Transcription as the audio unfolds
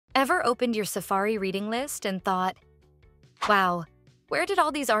Ever opened your Safari reading list and thought, wow, where did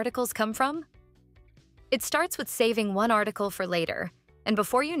all these articles come from? It starts with saving one article for later, and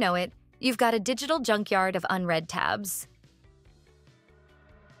before you know it, you've got a digital junkyard of unread tabs.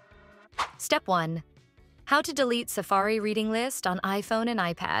 Step 1. How to delete Safari reading list on iPhone and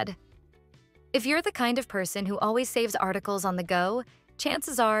iPad. If you're the kind of person who always saves articles on the go,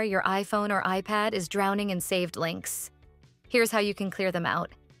 chances are your iPhone or iPad is drowning in saved links. Here's how you can clear them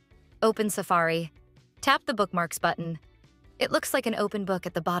out. Open Safari. Tap the Bookmarks button. It looks like an open book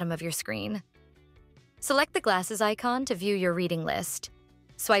at the bottom of your screen. Select the glasses icon to view your reading list.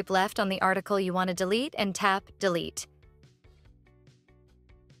 Swipe left on the article you want to delete and tap Delete.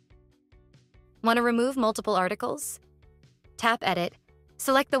 Want to remove multiple articles? Tap Edit.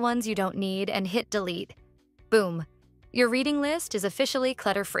 Select the ones you don't need and hit Delete. Boom! Your reading list is officially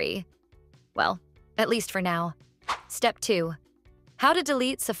clutter-free. Well, at least for now. Step 2. How to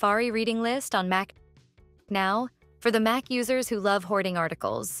delete Safari reading list on Mac. Now, for the Mac users who love hoarding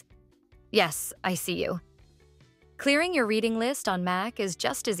articles. Yes, I see you. Clearing your reading list on Mac is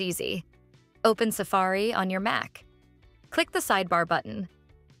just as easy. Open Safari on your Mac. Click the sidebar button,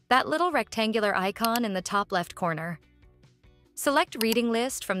 that little rectangular icon in the top left corner. Select Reading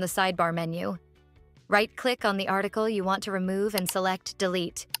List from the sidebar menu. Right-click on the article you want to remove and select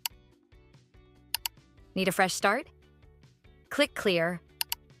Delete. Need a fresh start? Click Clear.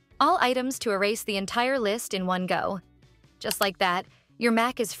 All items to erase the entire list in one go. Just like that, your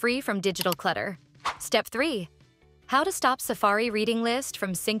Mac is free from digital clutter. Step 3. How to stop Safari reading list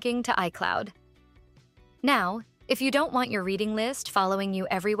from syncing to iCloud. Now, if you don't want your reading list following you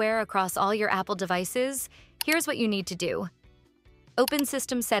everywhere across all your Apple devices, here's what you need to do. Open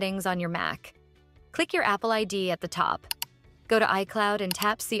System Settings on your Mac. Click your Apple ID at the top. Go to iCloud and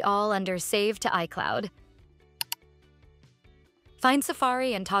tap See All under Save to iCloud. Find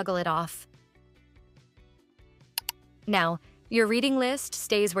Safari and toggle it off. Now, your reading list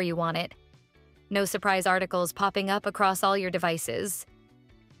stays where you want it. No surprise articles popping up across all your devices.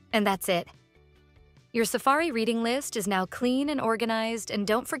 And that's it. Your Safari reading list is now clean and organized, and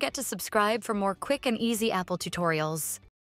don't forget to subscribe for more quick and easy Apple tutorials.